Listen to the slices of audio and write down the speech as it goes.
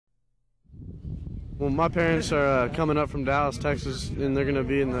Well, my parents are coming up from Dallas, Texas, and they're going to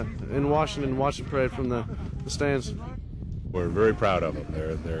be in Washington watching the parade from the stands. We're very proud of them.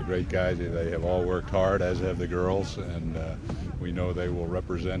 They're great guys. They have all worked hard, as have the girls, and we know they will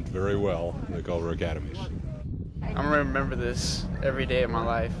represent very well the Culver Academies. I'm going to remember this every day of my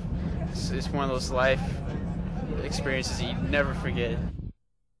life. It's one of those life experiences you never forget.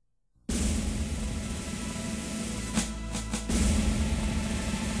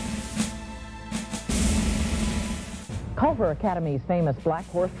 Culver Academy's famous Black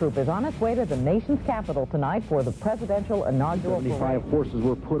Horse Troop is on its way to the nation's capital tonight for the presidential inaugural 75 horses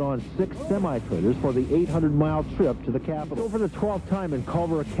were put on 6 semi-trailers for the 800-mile trip to the capital. For the 12th time in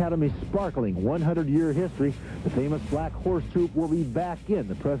Culver Academy's sparkling 100-year history, the famous Black Horse Troop will be back in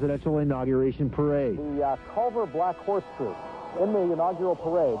the presidential inauguration parade. The Culver Black Horse Troop in the inaugural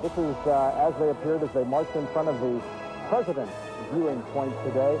parade. This is as they appeared as they marched in front of the president's viewing point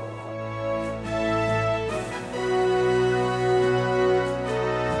today.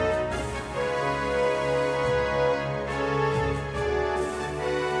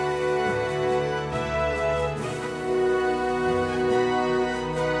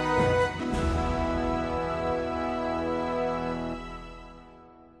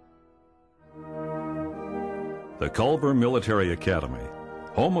 The Culver Military Academy,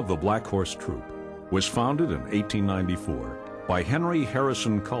 home of the Black Horse Troop, was founded in 1894 by Henry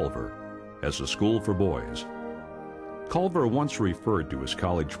Harrison Culver as a school for boys. Culver once referred to his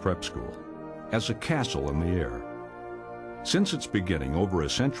college prep school as a castle in the air. Since its beginning over a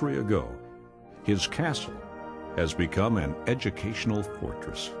century ago, his castle has become an educational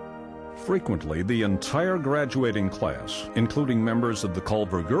fortress. Frequently, the entire graduating class, including members of the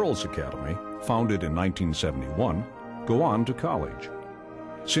Culver Girls Academy, founded in 1971, go on to college.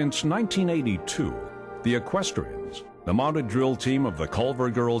 Since 1982, the Equestrians, the mounted drill team of the Culver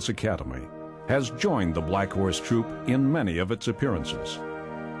Girls Academy, has joined the Black Horse Troop in many of its appearances.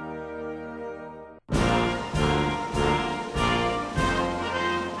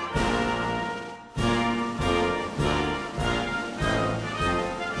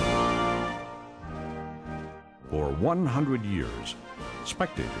 For 100 years,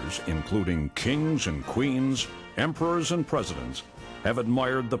 spectators, including kings and queens, emperors and presidents, have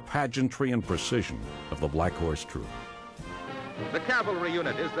admired the pageantry and precision of the Black Horse Troop. The cavalry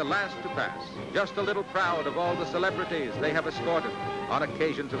unit is the last to pass, just a little proud of all the celebrities they have escorted on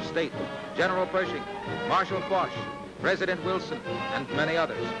occasions of state. General Pershing, Marshal Foch, President Wilson, and many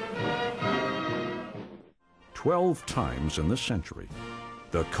others. 12 times in this century,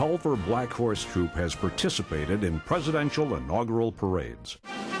 the Culver Black Horse Troop has participated in presidential inaugural parades.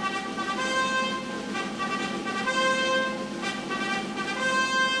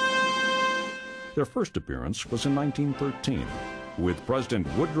 Their first appearance was in 1913, with President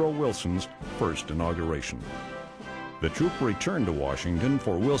Woodrow Wilson's first inauguration. The troop returned to Washington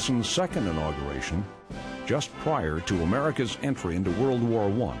for Wilson's second inauguration, just prior to America's entry into World War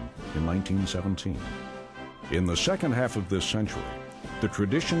I in 1917. In the second half of this century, the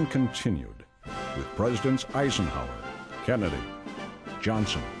tradition continued with Presidents Eisenhower, Kennedy,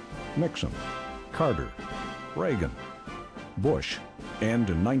 Johnson, Nixon, Carter, Reagan, Bush, and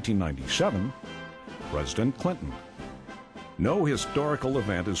in 1997, President Clinton. No historical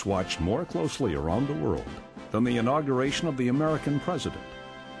event is watched more closely around the world than the inauguration of the American president.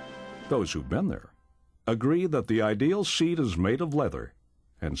 Those who've been there agree that the ideal seat is made of leather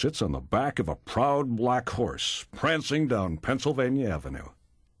and sits on the back of a proud black horse prancing down Pennsylvania Avenue.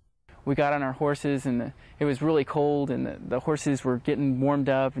 We got on our horses, and it was really cold, and the horses were getting warmed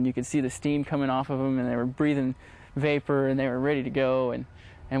up, and you could see the steam coming off of them, and they were breathing vapor, and they were ready to go. And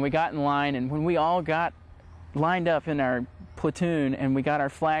we got in line, and when we all got lined up in our platoon and we got our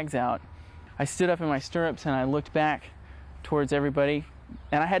flags out, I stood up in my stirrups and I looked back towards everybody,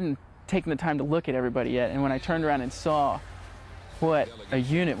 and I hadn't taken the time to look at everybody yet. And when I turned around and saw what a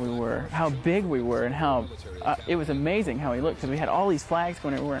unit we were, how big we were, and how it was amazing how we looked, because we had all these flags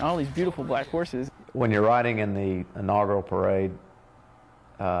going everywhere and all these beautiful black horses. When you're riding in the inaugural parade,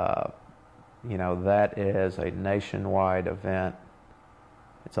 you know, that is a nationwide event.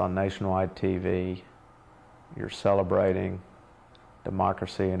 It's on nationwide TV. You're celebrating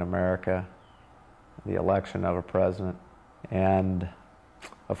democracy in America, the election of a president. And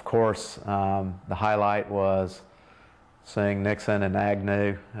of course, the highlight was seeing Nixon and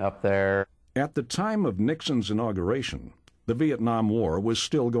Agnew up there. At the time of Nixon's inauguration, the Vietnam War was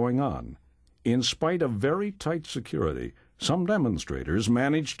still going on. In spite of very tight security, some demonstrators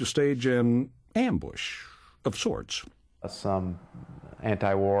managed to stage an ambush of sorts. Some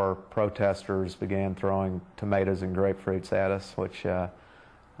anti-war protesters began throwing tomatoes and grapefruits at us, which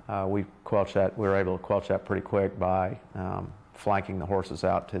We were able to quench that pretty quick by flanking the horses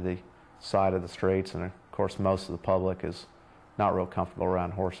out to the side of the streets, and of course most of the public is not real comfortable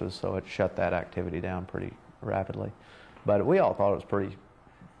around horses, so it shut that activity down pretty rapidly. But we all thought it was pretty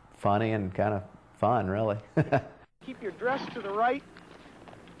funny and kind of fun, really. Keep your dress to the right,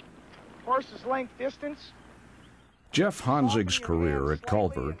 horse's length distance. Jeff Honzig's career at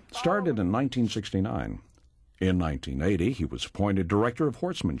Culver started in 1969. In 1980, he was appointed Director of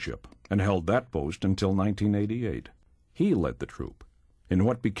Horsemanship and held that post until 1988. He led the troop in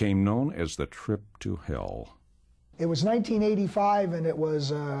what became known as the Trip to Hell. It was 1985, and it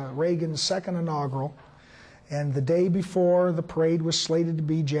was Reagan's second inaugural. And the day before the parade was slated to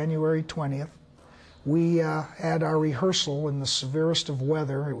be January 20th, we had our rehearsal in the severest of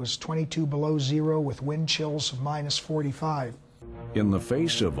weather. It was 22 below zero with wind chills of -45. In the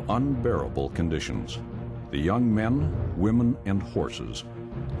face of unbearable conditions, the young men, women, and horses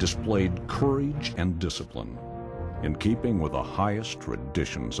displayed courage and discipline in keeping with the highest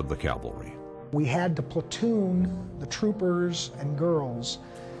traditions of the cavalry. We had to platoon the troopers and girls.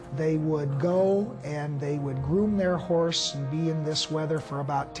 They would go and they would groom their horse and be in this weather for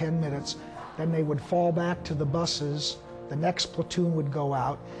about 10 minutes. Then they would fall back to the buses. The next platoon would go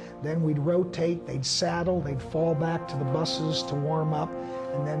out. Then we'd rotate, they'd saddle, they'd fall back to the buses to warm up.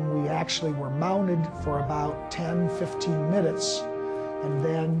 And then we actually were mounted for about 10, 15 minutes, and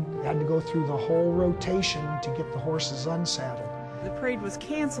then had to go through the whole rotation to get the horses unsaddled. The parade was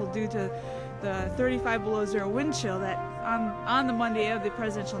canceled due to the 35 below zero wind chill that on the Monday of the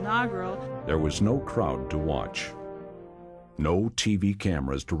presidential inaugural. There was no crowd to watch, no TV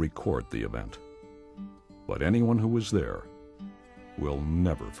cameras to record the event. But anyone who was there will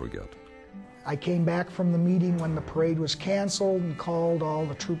never forget. I came back from the meeting when the parade was canceled and called all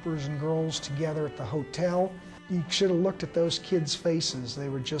the troopers and girls together at the hotel. You should have looked at those kids' faces. They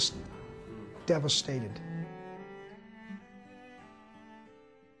were just devastated.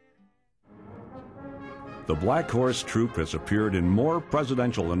 The Black Horse Troop has appeared in more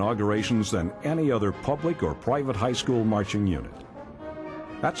presidential inaugurations than any other public or private high school marching unit.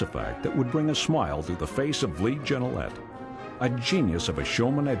 That's a fact that would bring a smile to the face of Leigh Gignilliat, a genius of a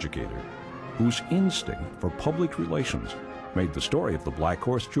showman educator whose instinct for public relations made the story of the Black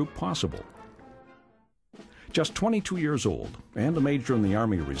Horse Troop possible. Just 22 years old and a major in the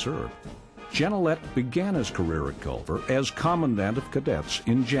Army Reserve, Gignilliat began his career at Culver as Commandant of Cadets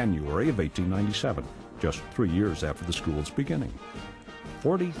in January of 1897, just 3 years after the school's beginning.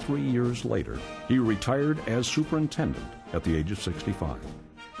 43 years later, he retired as superintendent at the age of 65.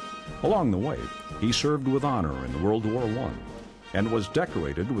 Along the way, he served with honor in World War I and was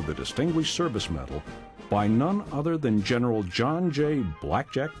decorated with the Distinguished Service Medal by none other than General John J.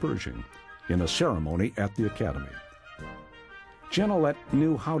 Blackjack Pershing in a ceremony at the Academy. Gignilliat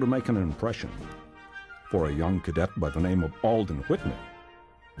knew how to make an impression. For a young cadet by the name of Alden Whitney,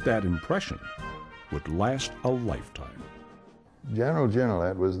 that impression would last a lifetime. General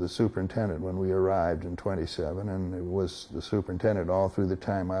Gignilliat was the superintendent when we arrived in 27, and it was the superintendent all through the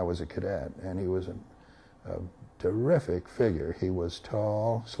time I was a cadet, and he was a terrific figure. He was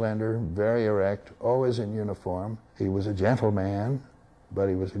tall, slender, very erect, always in uniform. He was a gentleman, but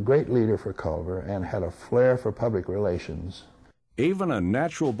he was a great leader for Culver and had a flair for public relations. Even a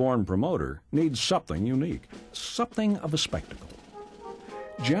natural-born promoter needs something unique, something of a spectacle.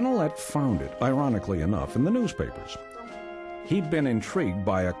 Gignilliat found it, ironically enough, in the newspapers. He'd been intrigued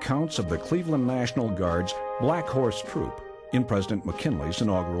by accounts of the Cleveland National Guard's Black Horse Troop in President McKinley's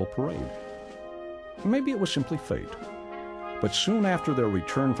inaugural parade. Maybe it was simply fate, but soon after their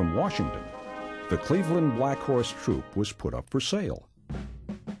return from Washington, the Cleveland Black Horse Troop was put up for sale.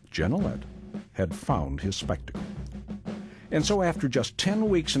 Gignilliat had found his spectacle. And so after just 10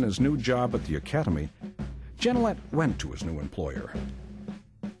 weeks in his new job at the Academy, Gignilliat went to his new employer.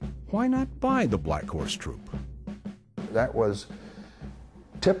 Why not buy the Black Horse Troop? That was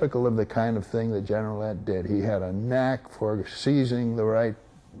typical of the kind of thing that Gignilliat did. He had a knack for seizing the right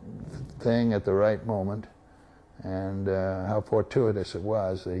thing at the right moment, and how fortuitous it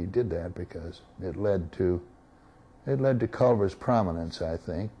was that he did that, because it led to Culver's prominence, I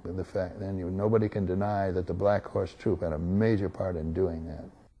think. But the fact, nobody can deny that the Black Horse Troop had a major part in doing that.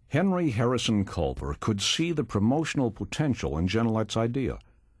 Henry Harrison Culver could see the promotional potential in Gignilliat's idea.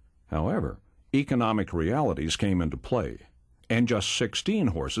 However, economic realities came into play, and just 16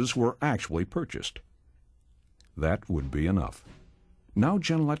 horses were actually purchased. That would be enough. Now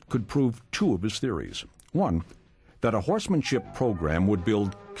Gignilliat could prove two of his theories. One, that a horsemanship program would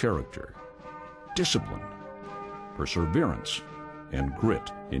build character, discipline, perseverance, and grit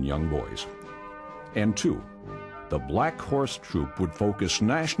in young boys. And two, the Black Horse Troop would focus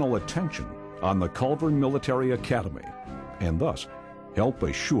national attention on the Culver Military Academy and thus help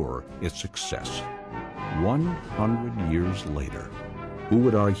assure its success. 100 years later, who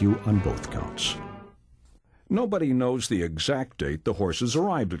would argue on both counts? Nobody knows the exact date the horses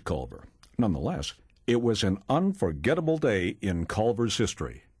arrived at Culver. Nonetheless, it was an unforgettable day in Culver's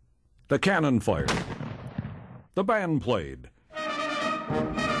history. The cannon fired, the band played,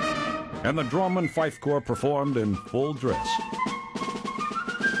 and the drum and fife corps performed in full dress.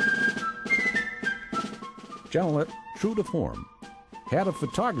 Gignilliat, true to form, had a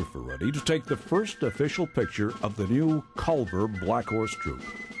photographer ready to take the first official picture of the new Culver Black Horse Troop.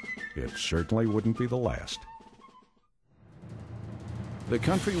 It certainly wouldn't be the last. The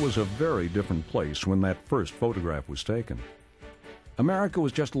country was a very different place when that first photograph was taken. America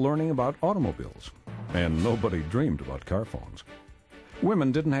was just learning about automobiles, and nobody dreamed about car phones.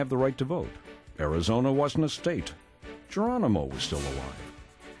 Women didn't have the right to vote. Arizona wasn't a state. Geronimo was still alive.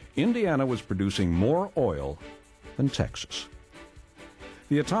 Indiana was producing more oil than Texas.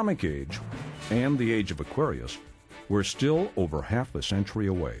 The atomic age and the age of Aquarius were still over half a century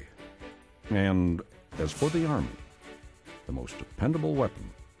away. And as for the Army, the most dependable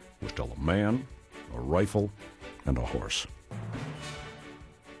weapon was still a man, a rifle, and a horse.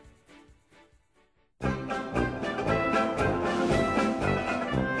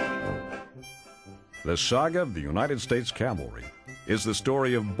 The saga of the United States Cavalry is the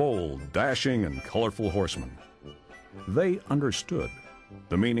story of bold, dashing, and colorful horsemen. They understood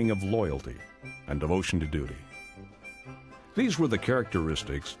the meaning of loyalty and devotion to duty. These were the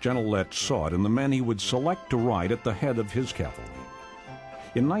characteristics Gignilliat sought in the men he would select to ride at the head of his cavalry.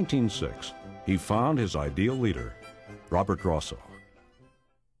 In 1906, he found his ideal leader, Robert Rosso.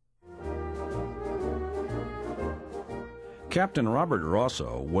 Captain Robert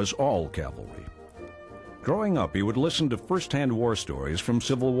Rosso was all cavalry. Growing up, he would listen to first-hand war stories from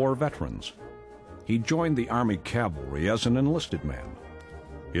Civil War veterans. He joined the Army Cavalry as an enlisted man.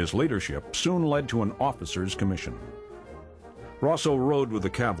 His leadership soon led to an officer's commission. Rosso rode with the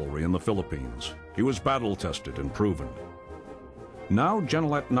cavalry in the Philippines. He was battle-tested and proven. Now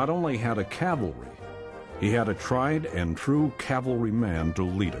Gignilliat not only had a cavalry, he had a tried and true cavalryman to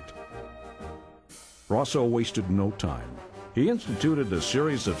lead it. Rosso wasted no time. He instituted a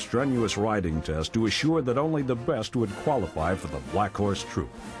series of strenuous riding tests to assure that only the best would qualify for the Black Horse Troop.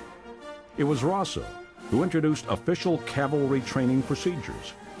 It was Rosso who introduced official cavalry training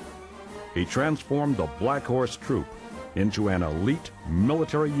procedures. He transformed the Black Horse Troop into an elite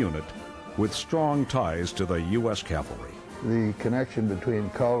military unit with strong ties to the U.S. cavalry. The connection between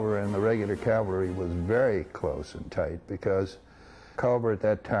Culver and the regular cavalry was very close and tight because Culver at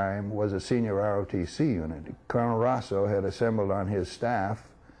that time was a senior ROTC unit. Colonel Rosso had assembled on his staff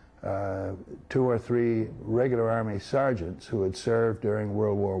 2 or 3 regular Army sergeants who had served during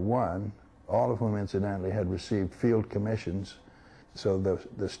World War I, all of whom incidentally had received field commissions. So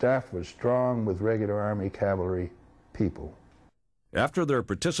the staff was strong with regular Army cavalry people. After their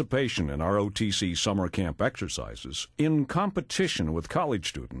participation in ROTC summer camp exercises, in competition with college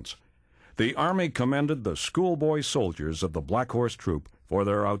students, the Army commended the schoolboy soldiers of the Black Horse Troop for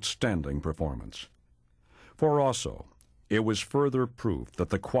their outstanding performance. For Rosso, it was further proof that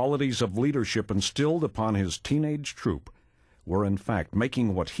the qualities of leadership instilled upon his teenage troop were in fact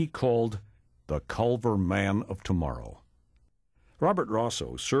making what he called the Culver Man of Tomorrow. Robert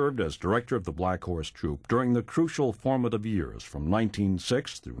Rosso served as director of the Black Horse Troop during the crucial formative years from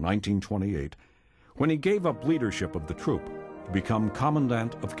 1906 through 1928, when he gave up leadership of the troop to become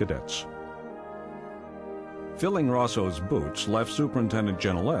Commandant of Cadets. Filling Rosso's boots left Superintendent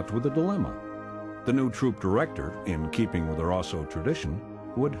Gignilliat with a dilemma. The new troop director, in keeping with the Rosso tradition,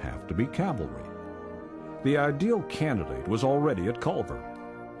 would have to be cavalry. The ideal candidate was already at Culver,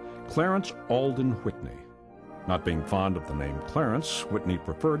 Clarence Alden Whitney. Not being fond of the name Clarence, Whitney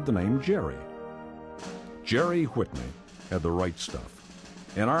preferred the name Jerry. Jerry Whitney had the right stuff.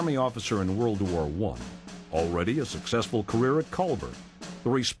 An Army officer in World War I, already a successful career at Culver, the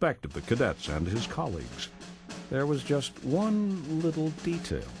respect of the cadets and his colleagues. There was just one little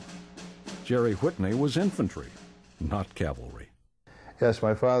detail. Jerry Whitney was infantry, not cavalry. Yes,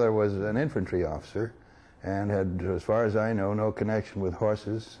 my father was an infantry officer and had, as far as I know, no connection with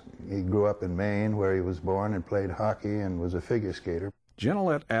horses. He grew up in Maine, where he was born, and played hockey and was a figure skater.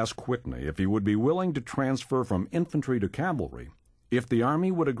 Gignilliat asked Whitney if he would be willing to transfer from infantry to cavalry if the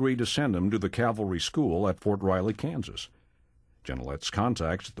Army would agree to send him to the cavalry school at Fort Riley, Kansas. Gignilliat's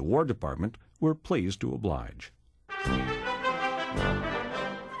contacts at the War Department were pleased to oblige.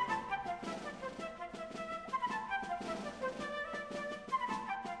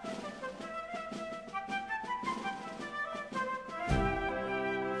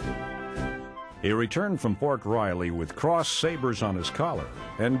 He returned from Fort Riley with crossed sabers on his collar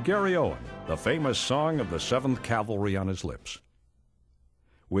and Gary Owen, the famous song of the 7th Cavalry, on his lips.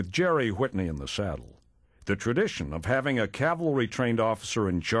 With Jerry Whitney in the saddle, the tradition of having a cavalry-trained officer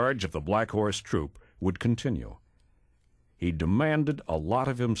in charge of the Black Horse Troop would continue. He demanded a lot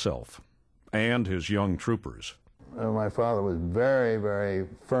of himself and his young troopers. My father was very, very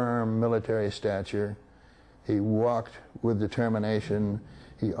firm military stature. He walked with determination.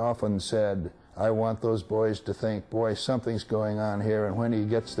 He often said, I want those boys to think, boy, something's going on here, and when he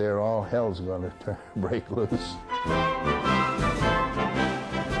gets there, all hell's going to break loose.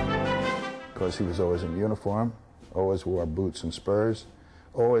 Of course, he was always in uniform, always wore boots and spurs,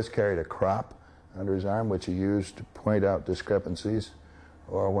 always carried a crop under his arm, which he used to point out discrepancies,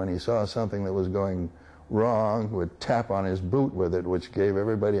 or when he saw something that was going wrong, would tap on his boot with it, which gave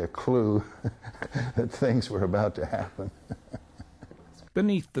everybody a clue that things were about to happen.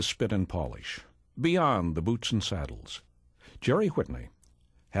 Beneath the spit and polish, beyond the boots and saddles, Jerry Whitney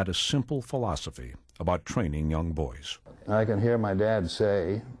had a simple philosophy about training young boys. I can hear my dad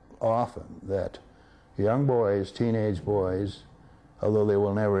say often that young boys, teenage boys, although they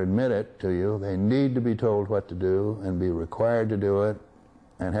will never admit it to you, they need to be told what to do and be required to do it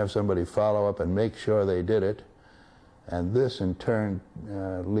and have somebody follow up and make sure they did it. And this, in turn,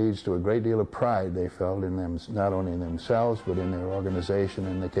 leads to a great deal of pride they felt in them, not only in themselves, but in their organization.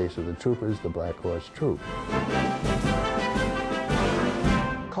 In the case of the troopers, the Black Horse Troop.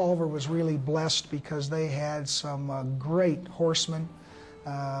 Culver was really blessed because they had some great horsemen,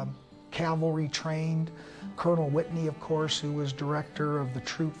 cavalry trained. Colonel Whitney, of course, who was director of the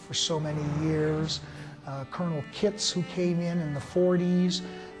troop for so many years. Colonel Kitts, who came in the 40s,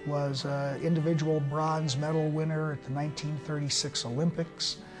 was an individual bronze medal winner at the 1936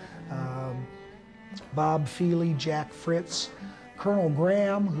 Olympics. Bob Feely, Jack Fritz. Colonel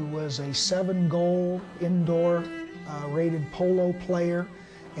Graham, who was a 7-goal indoor rated polo player,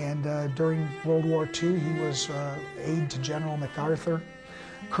 and during World War II he was aide to General MacArthur.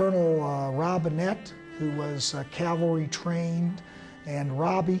 Colonel Robinette, who was cavalry trained, and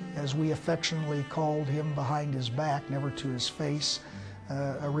Robbie, as we affectionately called him behind his back, never to his face,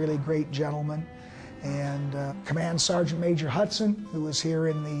 a really great gentleman. And Command Sergeant Major Hudson, who was here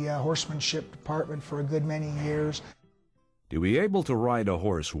in the horsemanship department for a good many years. To be able to ride a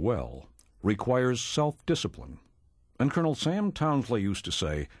horse well requires self-discipline. And Colonel Sam Townsley used to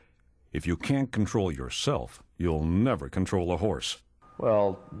say, if you can't control yourself, you'll never control a horse.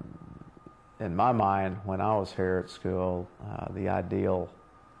 Well, in my mind, when I was here at school, the ideal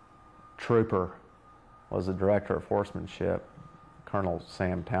trooper was the director of horsemanship, Colonel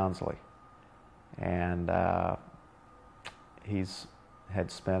Sam Townsley. And he's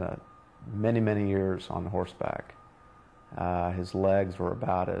had spent many, many years on horseback. His legs were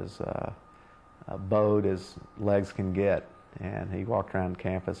about as bowed as legs can get, and he walked around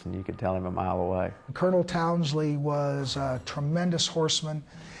campus and you could tell him a mile away. Colonel Townsley was a tremendous horseman.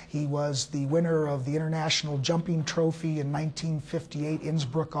 He was the winner of the International Jumping Trophy in 1958,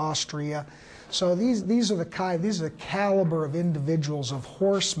 Innsbruck, Austria. So these are the caliber of individuals, of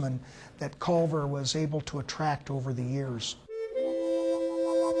horsemen, that Culver was able to attract over the years.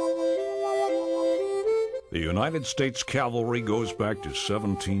 The United States Cavalry goes back to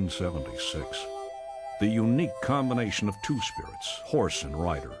 1776. The unique combination of two spirits, horse and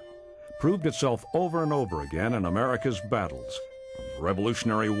rider, proved itself over and over again in America's battles, from the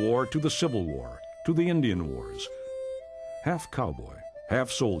Revolutionary War to the Civil War to the Indian Wars. Half cowboy, half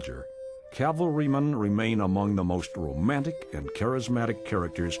soldier, cavalrymen remain among the most romantic and charismatic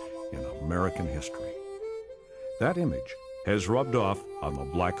characters in American history. That image has rubbed off on the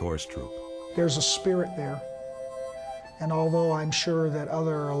Black Horse Troop. There's a spirit there. And although I'm sure that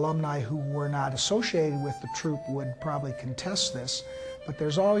other alumni who were not associated with the troop would probably contest this, but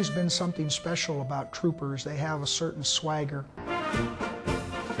there's always been something special about troopers. They have a certain swagger.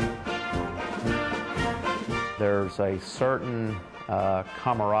 There's a certain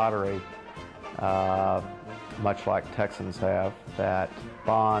camaraderie, much like Texans have, that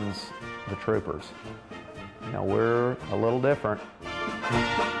bonds the troopers. You know, we're a little different.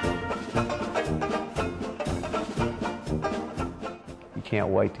 You can't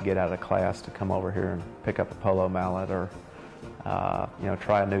wait to get out of class to come over here and pick up a polo mallet, or you know,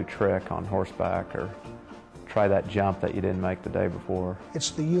 try a new trick on horseback, or try that jump that you didn't make the day before.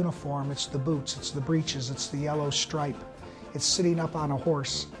 It's the uniform, it's the boots, it's the breeches, it's the yellow stripe, it's sitting up on a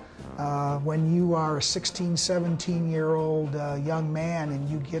horse. When you are a 16, 17-year-old young man and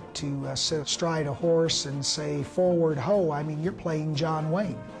you get to sit astride a horse and say, "Forward, ho," I mean, you're playing John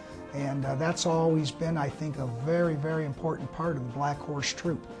Wayne. And that's always been, I think, a very, very important part of the Black Horse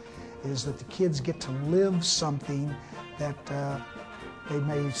Troop. is that the kids get to live something that they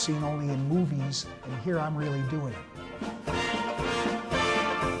may have seen only in movies, and here I'm really doing it.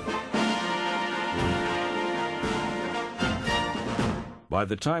 By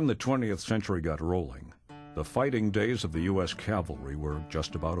the time the 20th century got rolling, the fighting days of the U.S. cavalry were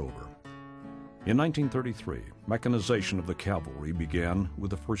just about over. In 1933, mechanization of the cavalry began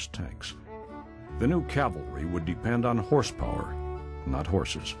with the first tanks. The new cavalry would depend on horsepower, not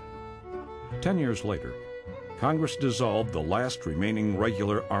horses. 10 years later, Congress dissolved the last remaining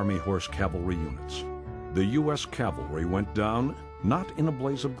regular Army horse cavalry units. The U.S. cavalry went down not in a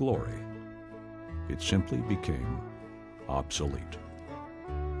blaze of glory. It simply became obsolete.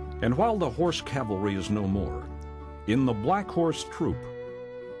 And while the horse cavalry is no more, in the Black Horse Troop,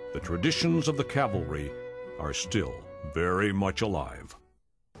 the traditions of the cavalry are still very much alive.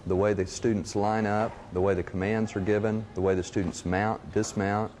 The way the students line up, the way the commands are given, the way the students mount,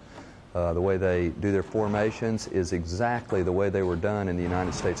 dismount, the way they do their formations is exactly the way they were done in the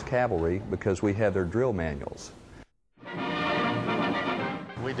United States Cavalry, because we have their drill manuals.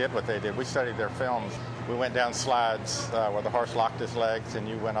 We did what they did. We studied their films. We went down slides where the horse locked his legs and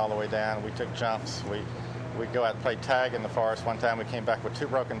you went all the way down. We took jumps. We'd go out and play tag in the forest. One time we came back with 2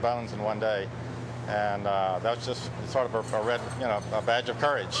 broken bones in one day. And that was just sort of a badge of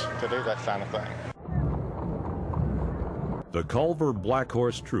courage to do that kind of thing. The Culver Black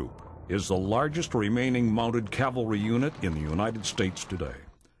Horse Troop is the largest remaining mounted cavalry unit in the United States today.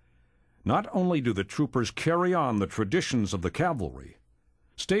 Not only do the troopers carry on the traditions of the cavalry,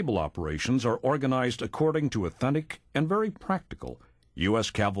 stable operations are organized according to authentic and very practical U.S.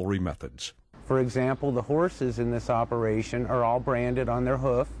 cavalry methods. For example, the horses in this operation are all branded on their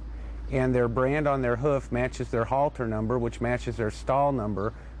hoof, and their brand on their hoof matches their halter number, which matches their stall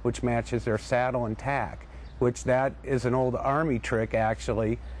number, which matches their saddle and tack, which that is an old Army trick,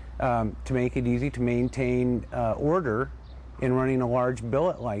 actually, to make it easy to maintain order in running a large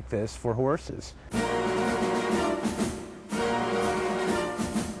billet like this for horses.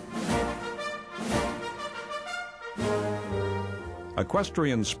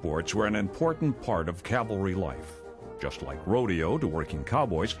 Equestrian sports were an important part of cavalry life. Just like rodeo to working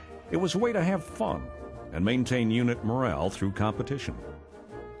cowboys, it was a way to have fun and maintain unit morale through competition.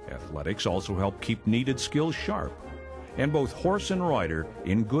 Athletics also helped keep needed skills sharp, and both horse and rider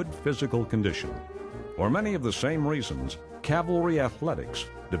in good physical condition. For many of the same reasons, cavalry athletics,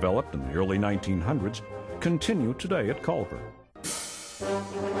 developed in the early 1900s, continue today at Culver.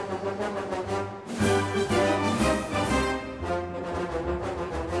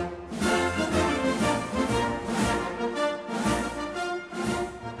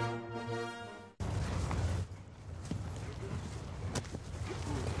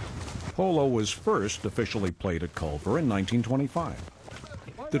 Polo was first officially played at Culver in 1925.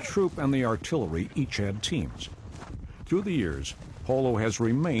 The troop and the artillery each had teams. Through the years, polo has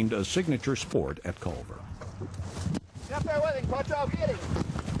remained a signature sport at Culver.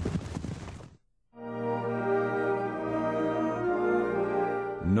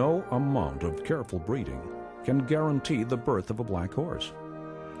 No amount of careful breeding can guarantee the birth of a black horse.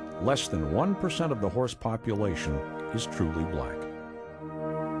 Less than 1% of the horse population is truly black.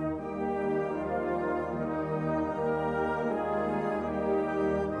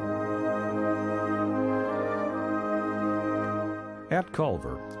 At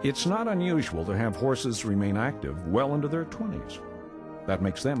Culver, it's not unusual to have horses remain active well into their 20s. That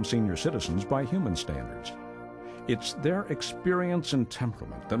makes them senior citizens by human standards. It's their experience and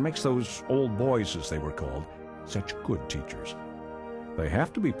temperament that makes those old boys, as they were called, such good teachers. They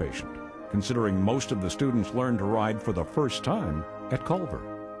have to be patient, considering most of the students learn to ride for the first time at Culver.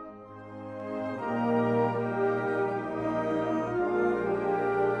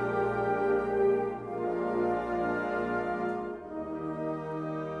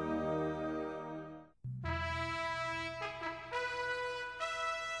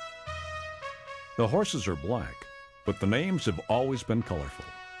 The horses are black, but the names have always been colorful.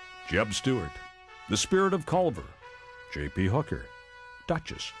 Jeb Stuart, the Spirit of Culver, J.P. Hooker,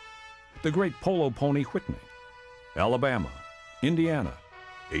 Duchess, the great polo pony Whitney, Alabama, Indiana,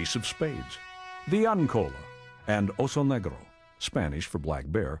 Ace of Spades, the Ancola, and Oso Negro, Spanish for Black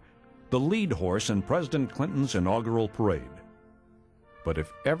Bear, the lead horse in President Clinton's inaugural parade. But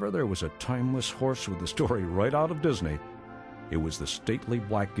if ever there was a timeless horse with a story right out of Disney, it was the stately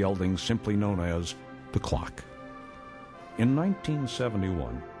black gelding simply known as the Clock. In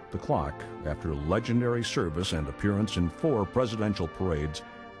 1971, the Clock, after legendary service and appearance in 4 presidential parades,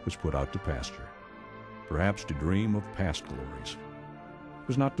 was put out to pasture, perhaps to dream of past glories. It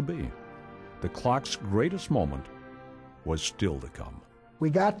was not to be. The Clock's greatest moment was still to come. We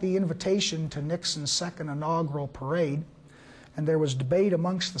got the invitation to Nixon's second inaugural parade, and there was debate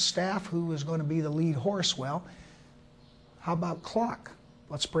amongst the staff who was going to be the lead horse. Well, how about Clock?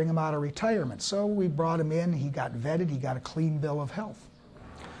 Let's bring him out of retirement. So we brought him in, he got vetted, he got a clean bill of health.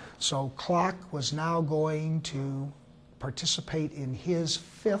 So Clock was now going to participate in his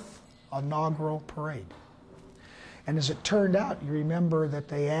 5th inaugural parade. And as it turned out, you remember that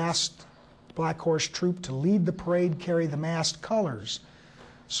they asked the Black Horse Troop to lead the parade, carry the massed colors.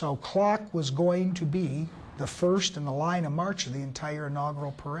 So Clock was going to be the first in the line of march of the entire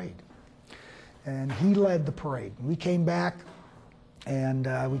inaugural parade. And he led the parade. We came back and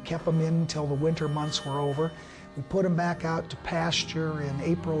we kept him in until the winter months were over. We put him back out to pasture in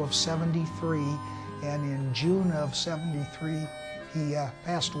April of '73, and in June of '73 he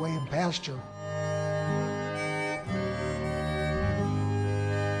passed away in pasture.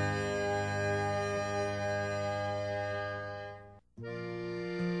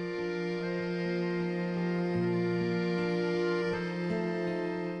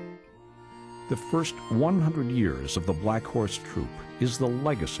 The first 100 years of the Black Horse Troop is the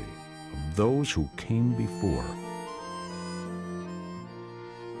legacy of those who came before.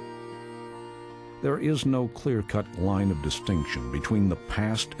 There is no clear-cut line of distinction between the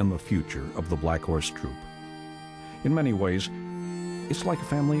past and the future of the Black Horse Troop. In many ways, it's like a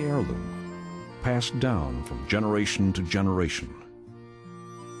family heirloom, passed down from generation to generation.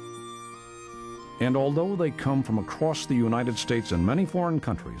 And although they come from across the United States and many foreign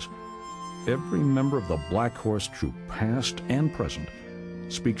countries, every member of the Black Horse Troop, past and present,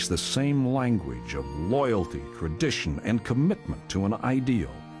 speaks the same language of loyalty, tradition, and commitment to an ideal.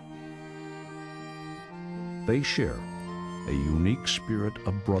 They share a unique spirit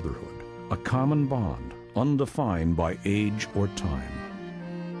of brotherhood, a common bond undefined by age or time.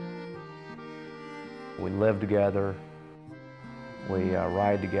 We live together, we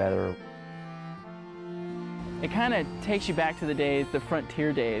ride together. It kind of takes you back to the days, the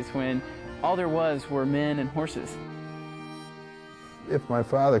frontier days, when all there was were men and horses. If my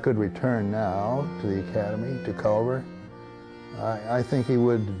father could return now to the academy, to Culver, I think he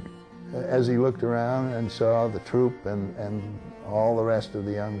would, as he looked around and saw the troop and all the rest of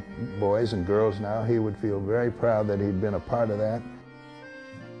the young boys and girls now, he would feel very proud that he'd been a part of that.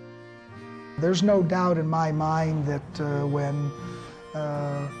 There's no doubt in my mind that when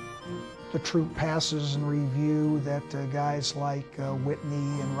the troop passes in review that guys like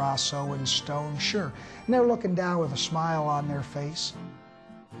Whitney and Rosso and Stone, sure, and they're looking down with a smile on their face.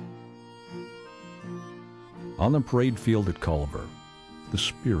 On the parade field at Culver, the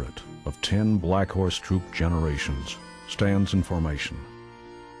spirit of 10 Black Horse Troop generations stands in formation,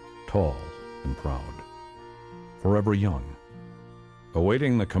 tall and proud, forever young,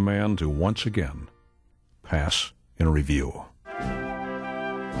 awaiting the command to once again pass in review.